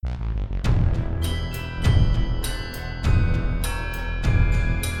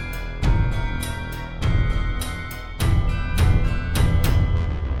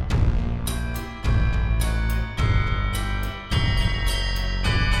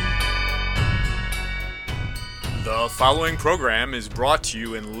The following program is brought to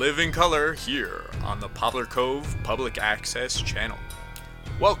you in living color here on the Poplar Cove Public Access Channel.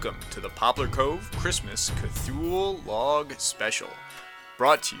 Welcome to the Poplar Cove Christmas Cthulhu Log Special,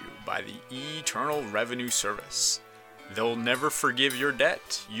 brought to you by the Eternal Revenue Service. They'll never forgive your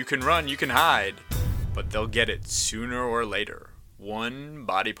debt. You can run, you can hide, but they'll get it sooner or later, one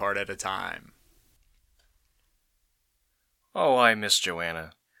body part at a time. Oh, I miss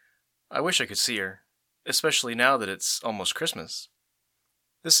Joanna. I wish I could see her, especially now that it's almost Christmas.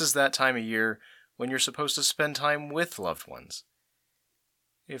 This is that time of year when you're supposed to spend time with loved ones.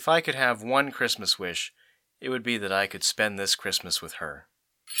 If I could have one Christmas wish, it would be that I could spend this Christmas with her.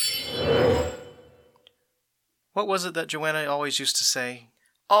 What was it that Joanna always used to say?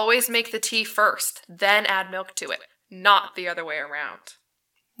 Always make the tea first, then add milk to it, not the other way around.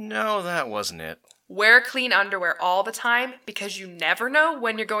 No, that wasn't it. Wear clean underwear all the time because you never know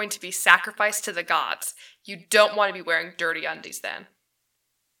when you're going to be sacrificed to the gods. You don't want to be wearing dirty undies then.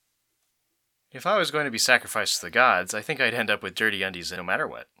 If I was going to be sacrificed to the gods, I think I'd end up with dirty undies no matter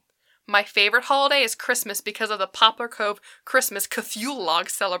what. My favorite holiday is Christmas because of the Poplar Cove Christmas Cthulhu Log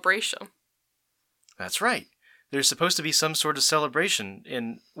celebration. That's right. There's supposed to be some sort of celebration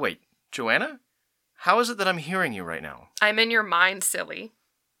in... Wait, Joanna? How is it that I'm hearing you right now? I'm in your mind, silly.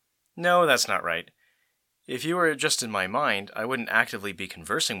 No, that's not right. If you were just in my mind, I wouldn't actively be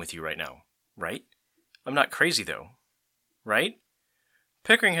conversing with you right now, right? I'm not crazy, though. Right?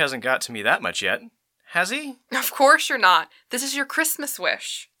 Pickering hasn't got to me that much yet, has he? Of course you're not. This is your Christmas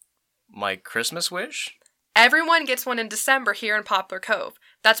wish. My Christmas wish? Everyone gets one in December here in Poplar Cove.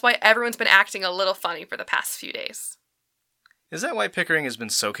 That's why everyone's been acting a little funny for the past few days. Is that why Pickering has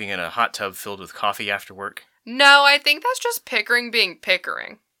been soaking in a hot tub filled with coffee after work? No, I think that's just Pickering being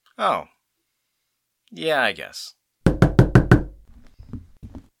Pickering. Oh. Yeah, I guess.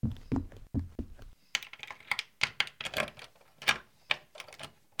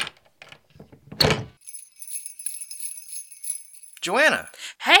 Joanna!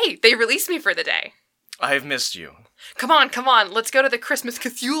 Hey, they released me for the day. I've missed you. Come on, let's go to the Christmas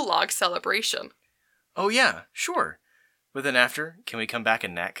Cthulhu Log celebration. Oh yeah, sure. But then after, can we come back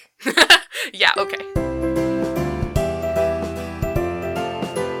and neck? Yeah, okay.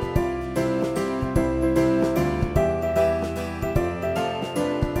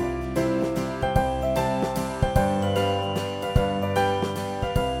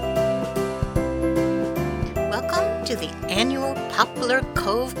 Welcome to the annual Poplar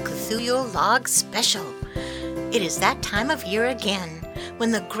Cove Cthulhu Log Special. It is that time of year again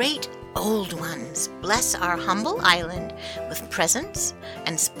when the great old ones bless our humble island with presents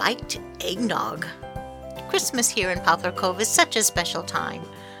and spiked eggnog. Christmas here in Poplar Cove is such a special time.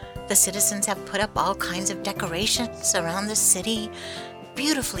 The citizens have put up all kinds of decorations around the city,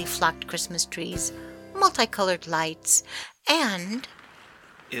 beautifully flocked Christmas trees, multicolored lights, and...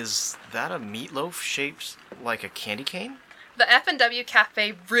 Is that a meatloaf shaped like a candy cane? The F&W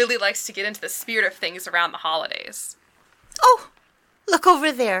Cafe really likes to get into the spirit of things around the holidays. Oh! Look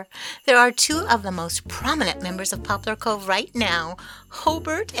over there. There are two of the most prominent members of Poplar Cove right now,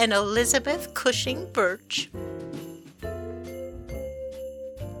 Hobart and Elizabeth Cushing Birch.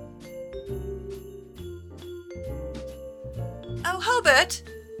 Oh, Hobart!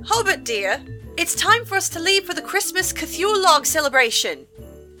 Hobart, dear! It's time for us to leave for the Christmas Cthulhu Log celebration!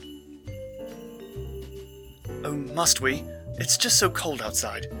 Oh, must we? It's just so cold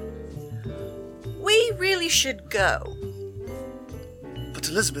outside. We really should go. But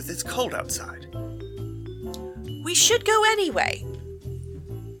Elizabeth, it's cold outside. We should go anyway.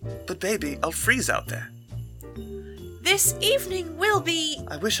 But baby, I'll freeze out there. This evening will be...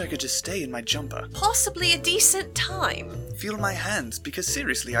 I wish I could just stay in my jumper. possibly a decent time. Feel my hands, because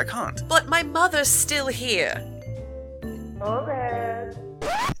seriously, I can't. But my mother's still here.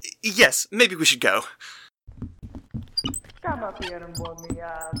 Yes, maybe we should go. Come up here and warm me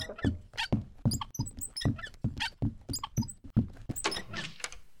up.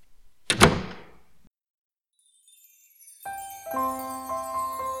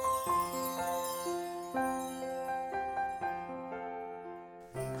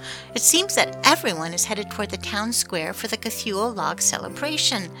 It seems that everyone is headed toward the town square for the Cthulhu Log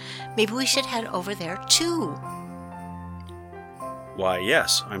celebration. Maybe we should head over there too. Why,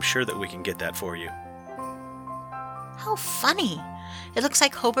 yes, I'm sure that we can get that for you. How funny. It looks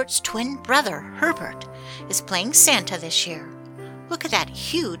like Hobart's twin brother, Herbert, is playing Santa this year. Look at that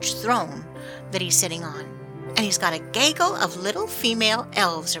huge throne that he's sitting on. And he's got a gaggle of little female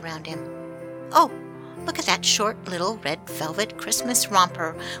elves around him. Oh, look at that short little red velvet Christmas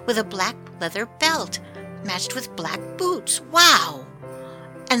romper with a black leather belt, matched with black boots. Wow!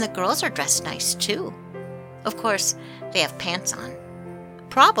 And the girls are dressed nice, too. Of course, they have pants on.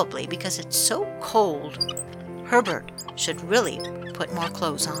 Probably because it's so cold. Herbert should really put more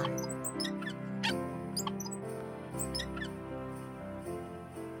clothes on.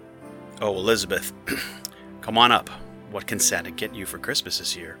 Oh, Elizabeth, come on up. What can Santa get you for Christmas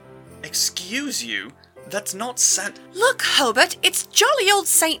this year? Excuse you? That's not Santa. Look, Hobart, it's jolly old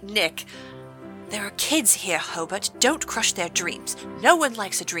Saint Nick. There are kids here, Hobart. Don't crush their dreams. No one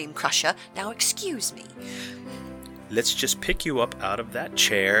likes a dream crusher. Now excuse me. Let's just pick you up out of that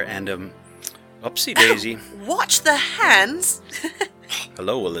chair and, upsy daisy. Watch the hands.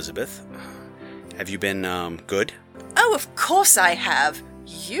 Hello, Elizabeth. Have you been, good? Oh, of course I have.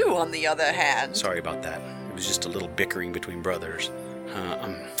 You, on the other hand. Sorry about that. It was just a little bickering between brothers.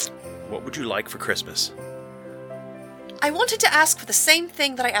 What would you like for Christmas? I wanted to ask for the same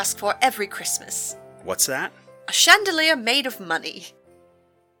thing that I ask for every Christmas. What's that? A chandelier made of money.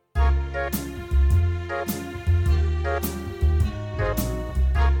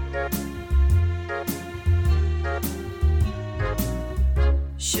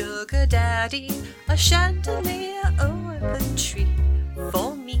 Sugar Daddy, a chandelier over the tree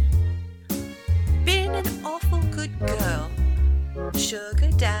for me. Been an awful good girl, Sugar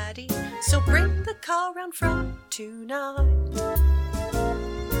Daddy, so bring the car round from tonight.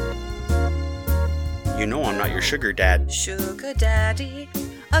 You know I'm not your sugar dad. Sugar Daddy,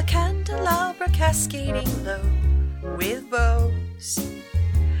 a candelabra cascading low with bows.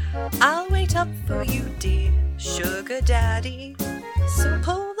 I'll wait up for you, dear Sugar Daddy, so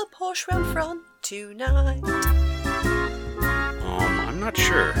pull the Porsche round front tonight. I'm not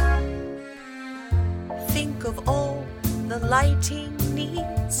sure. Think of all the lighting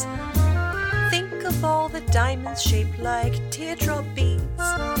needs. Think of all the diamonds shaped like teardrop beads.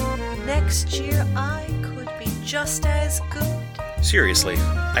 Next year I could be just as good. Seriously,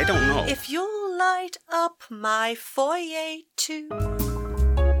 I don't know. If you'll light up my foyer too.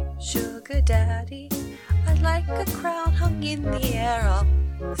 Sugar Daddy, I'd like a crown hung in the air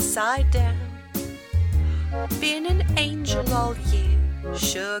upside down. Been an angel all year,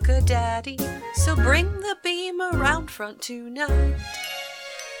 Sugar Daddy, so bring the beam around front tonight.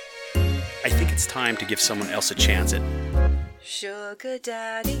 I think it's time to give someone else a chance at... Sugar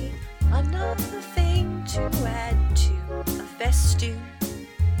Daddy, another thing to add to a festoon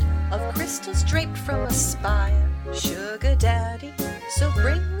of crystals draped from a spire, Sugar Daddy, so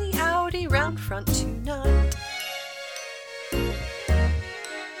bring the Audi round front tonight.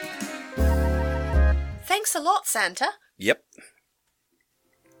 Thanks a lot, Santa. Yep.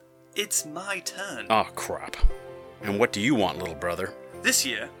 It's my turn. Oh, crap. And what do you want, little brother? This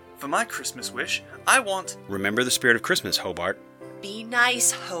year, for my Christmas wish, I want... Remember the spirit of Christmas, Hobart. Be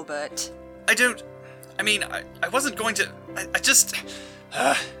nice, Hobart. I wasn't going to... I just...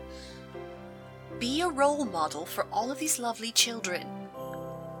 Be a role model for all of these lovely children.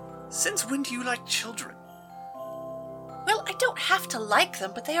 Since when do you like children? Well, I don't have to like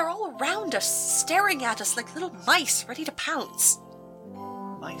them, but they are all around us, staring at us like little mice ready to pounce.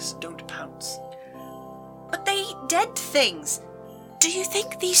 Mice don't pounce. But they eat dead things. Do you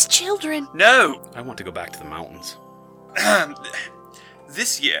think these children... No! I want to go back to the mountains.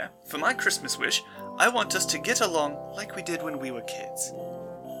 This year, for my Christmas wish, I want us to get along like we did when we were kids.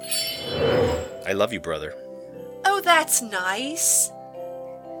 I love you, brother. Oh, that's nice.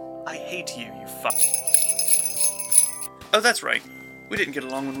 I hate you, you fuck. Oh, that's right. We didn't get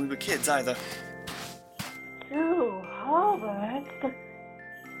along when we were kids either. Oh, Hobart.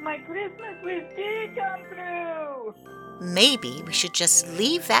 My Christmas wish did come true. Maybe we should just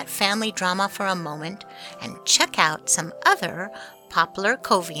leave that family drama for a moment and check out some other Poplar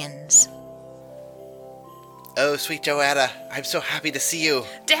Covians. Oh, sweet Joanna, I'm so happy to see you.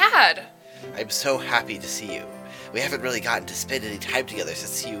 Dad! I'm so happy to see you. We haven't really gotten to spend any time together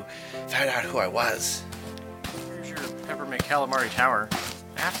since you found out who I was. Here's your peppermint calamari tower.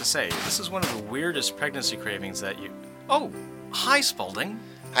 I have to say, this is one of the weirdest pregnancy cravings that you... Oh, hi, Spaulding.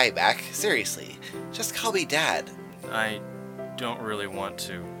 Hi, Mac. Seriously, just call me Dad. I don't really want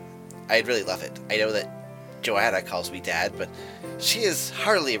to. I'd really love it. I know that Joanna calls me Dad, but she is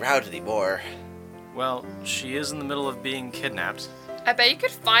hardly around anymore. Well, she is in the middle of being kidnapped. I bet you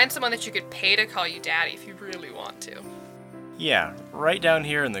could find someone that you could pay to call you Daddy if you really want to. Yeah, right down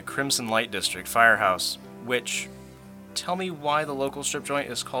here in the Crimson Light District firehouse, which... Tell me why the local strip joint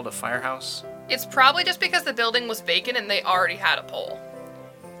is called a firehouse? It's probably just because the building was vacant and they already had a pole.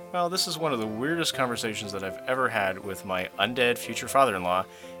 Well, this is one of the weirdest conversations that I've ever had with my undead future father-in-law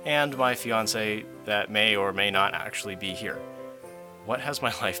and my fiancé that may or may not actually be here. What has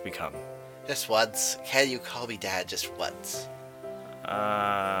my life become? Just once. Can you call me Dad just once?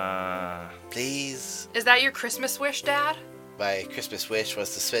 Please? Is Is that your Christmas wish, Dad? My Christmas wish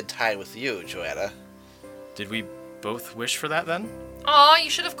was to spend time with you, Joanna. Did we both wish for that then? Aw,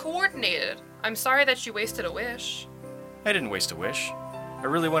 you should have coordinated. I'm sorry that you wasted a wish. I didn't waste a wish. I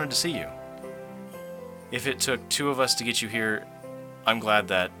really wanted to see you. If it took two of us to get you here, I'm glad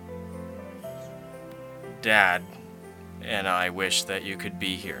that Dad and I wish that you could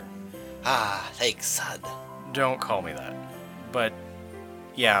be here. Ah, thanks, son. Don't call me that. But,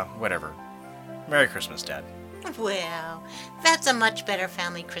 yeah, whatever. Merry Christmas, Dad. Well, that's a much better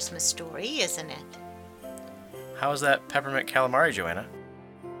family Christmas story, isn't it? How's that peppermint calamari, Joanna?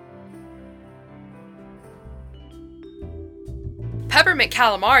 Peppermint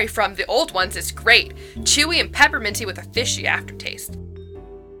calamari from The Old Ones is great, chewy and pepperminty with a fishy aftertaste.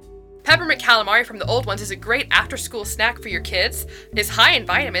 Peppermint calamari from The Old Ones is a great after-school snack for your kids. It is high in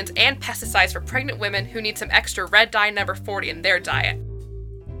vitamins and pesticides for pregnant women who need some extra red dye number 40 in their diet.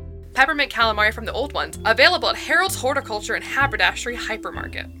 Peppermint calamari from The Old Ones, available at Harold's Horticulture and Haberdashery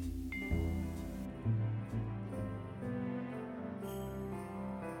Hypermarket.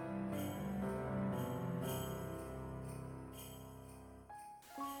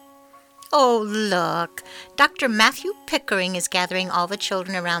 Oh, look. Dr. Matthew Pickering is gathering all the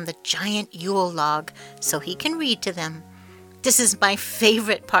children around the giant Yule log so he can read to them. This is my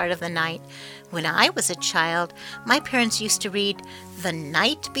favorite part of the night. When I was a child, my parents used to read The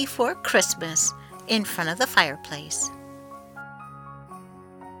Night Before Christmas in front of the fireplace.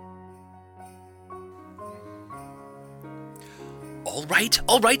 All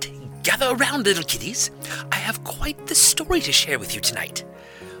right. Gather around, little kiddies. I have quite the story to share with you tonight.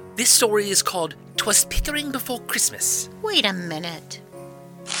 This story is called 'Twas Pickering Before Christmas. Wait a minute.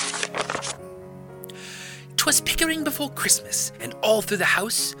 'Twas Pickering before Christmas, and all through the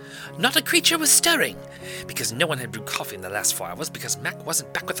house, not a creature was stirring, because no one had brewed coffee in the last 4 hours, because Mac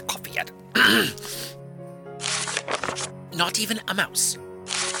wasn't back with the coffee yet. Not even a mouse.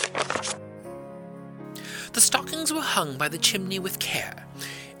 The stockings were hung by the chimney with care,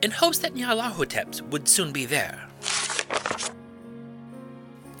 in hopes that Nyarlathotep would soon be there.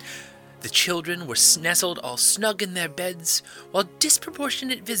 The children were nestled all snug in their beds, while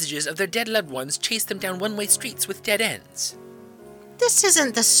disproportionate visages of their dead loved ones chased them down one-way streets with dead ends. This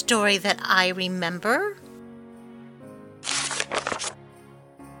isn't the story that I remember.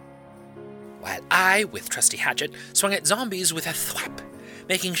 While I, with trusty hatchet, swung at zombies with a thwap,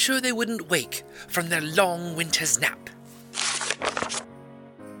 making sure they wouldn't wake from their long winter's nap.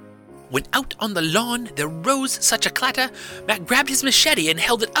 When out on the lawn there rose such a clatter, Mac grabbed his machete and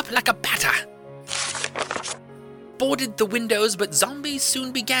held it up like a batter. Boarded the windows, but zombies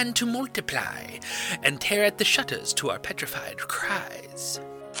soon began to multiply and tear at the shutters to our petrified cries.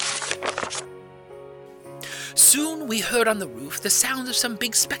 Soon we heard on the roof the sounds of some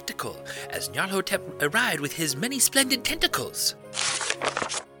big spectacle as Nyarlathotep arrived with his many splendid tentacles.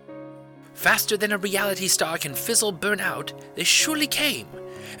 Faster than a reality star can fizzle burn out, they surely came.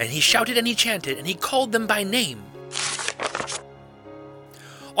 And he shouted and he chanted, and he called them by name.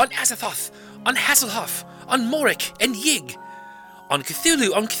 On Azathoth, on Hasselhoff, on Morik and Yig, on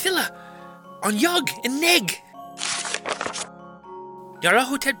Cthulhu, on Cthulhu, on Yog and Neg.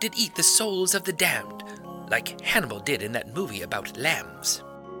 Nyarlathotep did eat the souls of the damned, like Hannibal did in that movie about lambs.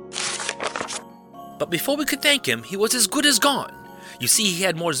 But before we could thank him, he was as good as gone. You see, he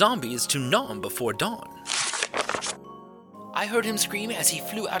had more zombies to gnaw him before dawn. I heard him scream as he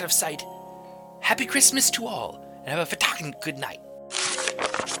flew out of sight, "Happy Christmas to all, and have a fucking good night."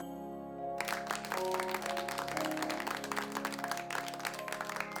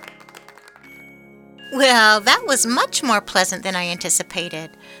 Well, that was much more pleasant than I anticipated.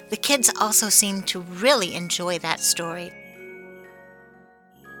 The kids also seemed to really enjoy that story.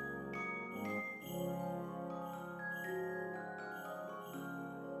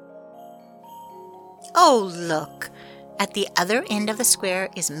 Oh, look. At the other end of the square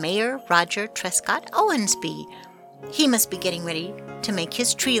is Mayor Roger Trescott Owensby. He must be getting ready to make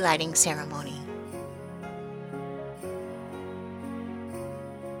his tree lighting ceremony.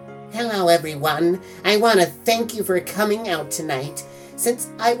 Hello, everyone. I want to thank you for coming out tonight. Since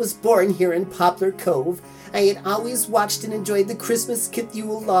I was born here in Poplar Cove, I had always watched and enjoyed the Christmas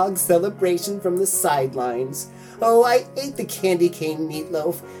Cthulhu Log celebration from the sidelines. Oh, I ate the candy cane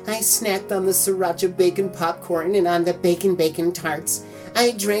meatloaf. I snacked on the sriracha bacon popcorn and on the bacon tarts.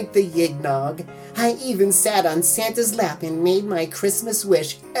 I drank the yignog. I even sat on Santa's lap and made my Christmas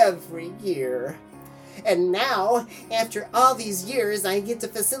wish every year. And now, after all these years, I get to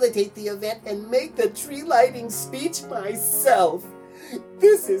facilitate the event and make the tree lighting speech myself.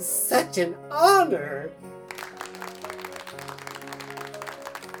 This is such an honor.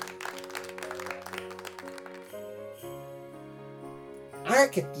 Our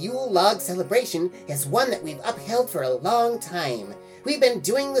Cthulhu Log celebration is one that we've upheld for a long time. We've been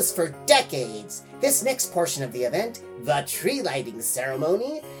doing this for decades. This next portion of the event, the tree lighting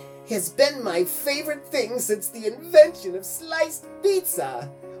ceremony, has been my favorite thing since the invention of sliced pizza.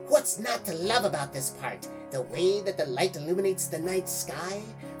 What's not to love about this part? The way that the light illuminates the night sky,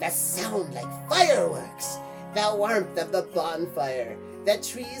 the sound like fireworks, the warmth of the bonfire, the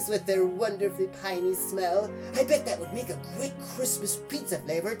trees with their wonderfully piney smell. I bet that would make a great Christmas pizza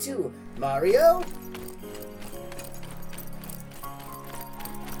flavor too. Mario?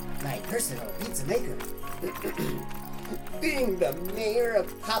 My personal pizza maker. Being the mayor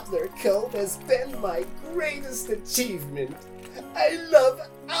of Poplar Cove has been my greatest achievement. I love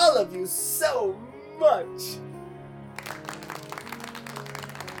all of you so much.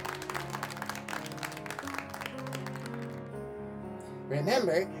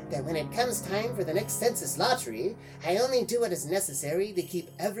 Remember that when it comes time for the next census lottery, I only do what is necessary to keep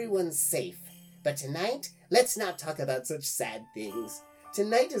everyone safe. But tonight, let's not talk about such sad things.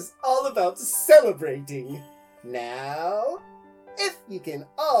 Tonight is all about celebrating. Now, if you can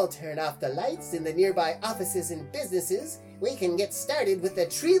all turn off the lights in the nearby offices and businesses, we can get started with the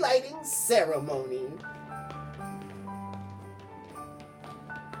tree lighting ceremony.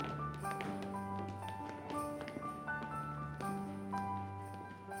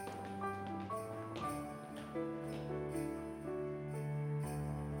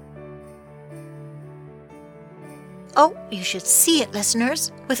 Oh, you should see it,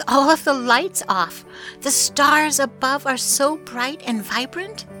 listeners. With all of the lights off, the stars above are so bright and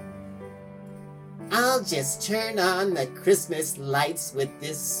vibrant. I'll just turn on the Christmas lights with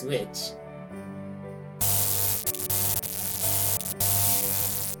this switch.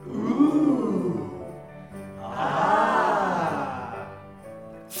 Ooh. Ah.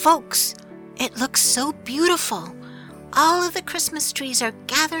 Folks, it looks so beautiful. All of the Christmas trees are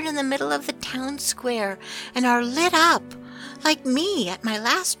gathered in the middle of the town square and are lit up, like me at my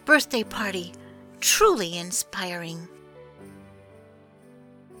last birthday party. Truly inspiring.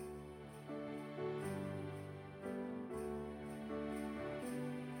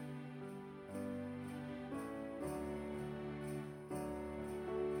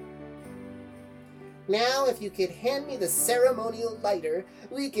 Now, if you could hand me the ceremonial lighter,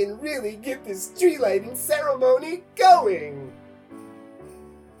 we can really get this tree lighting ceremony going!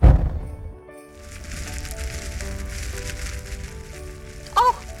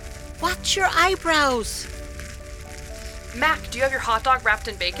 Oh, watch your eyebrows! Mac, do you have your hot dog wrapped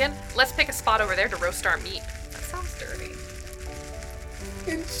in bacon? Let's pick a spot over there to roast our meat. That sounds dirty.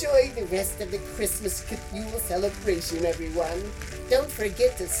 Enjoy the rest of the Christmas Cthulhu celebration, everyone. Don't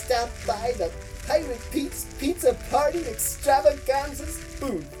forget to stop by the Pirate Pete's Pizza Party Extravaganza's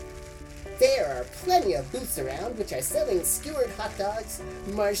booth. There are plenty of booths around which are selling skewered hot dogs,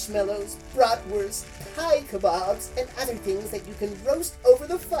 marshmallows, bratwurst, pie kebabs, and other things that you can roast over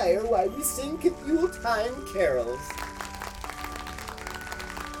the fire while we sing Cthulhu time carols.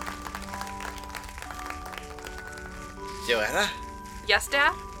 Joanna? Yes,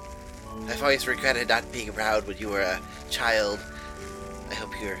 Dad? I've always regretted not being around when you were a child. I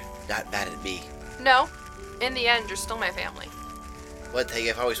hope you're not mad at me. No. In the end, you're still my family. One thing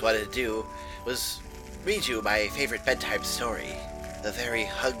I've always wanted to do was read you my favorite bedtime story, The Very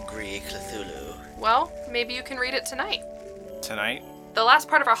Hungry Cthulhu. Well, maybe you can read it tonight. Tonight? The last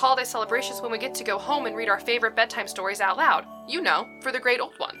part of our holiday celebration is when we get to go home and read our favorite bedtime stories out loud. You know, for the great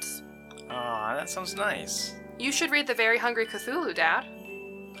old ones. Aw, that sounds nice. You should read The Very Hungry Cthulhu, Dad.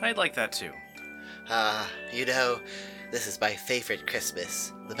 I'd like that too. You know, this is my favorite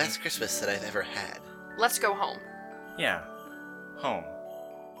Christmas. The best Christmas that I've ever had. Let's go home. Yeah, home.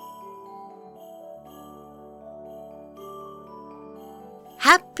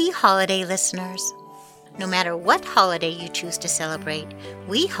 Happy holiday, listeners. No matter what holiday you choose to celebrate,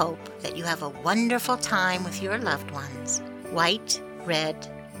 we hope that you have a wonderful time with your loved ones. White, red,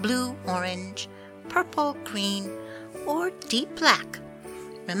 blue, orange, purple, green, or deep black,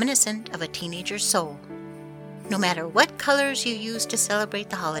 reminiscent of a teenager's soul. No matter what colors you use to celebrate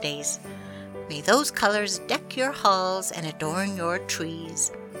the holidays, may those colors deck your halls and adorn your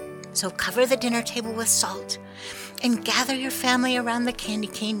trees. So cover the dinner table with salt and gather your family around the candy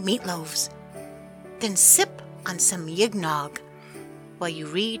cane meatloaves. Then sip on some eggnog while you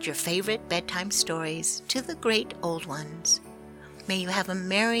read your favorite bedtime stories to the great old ones. May you have a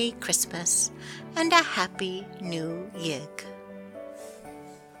Merry Christmas and a Happy New Year.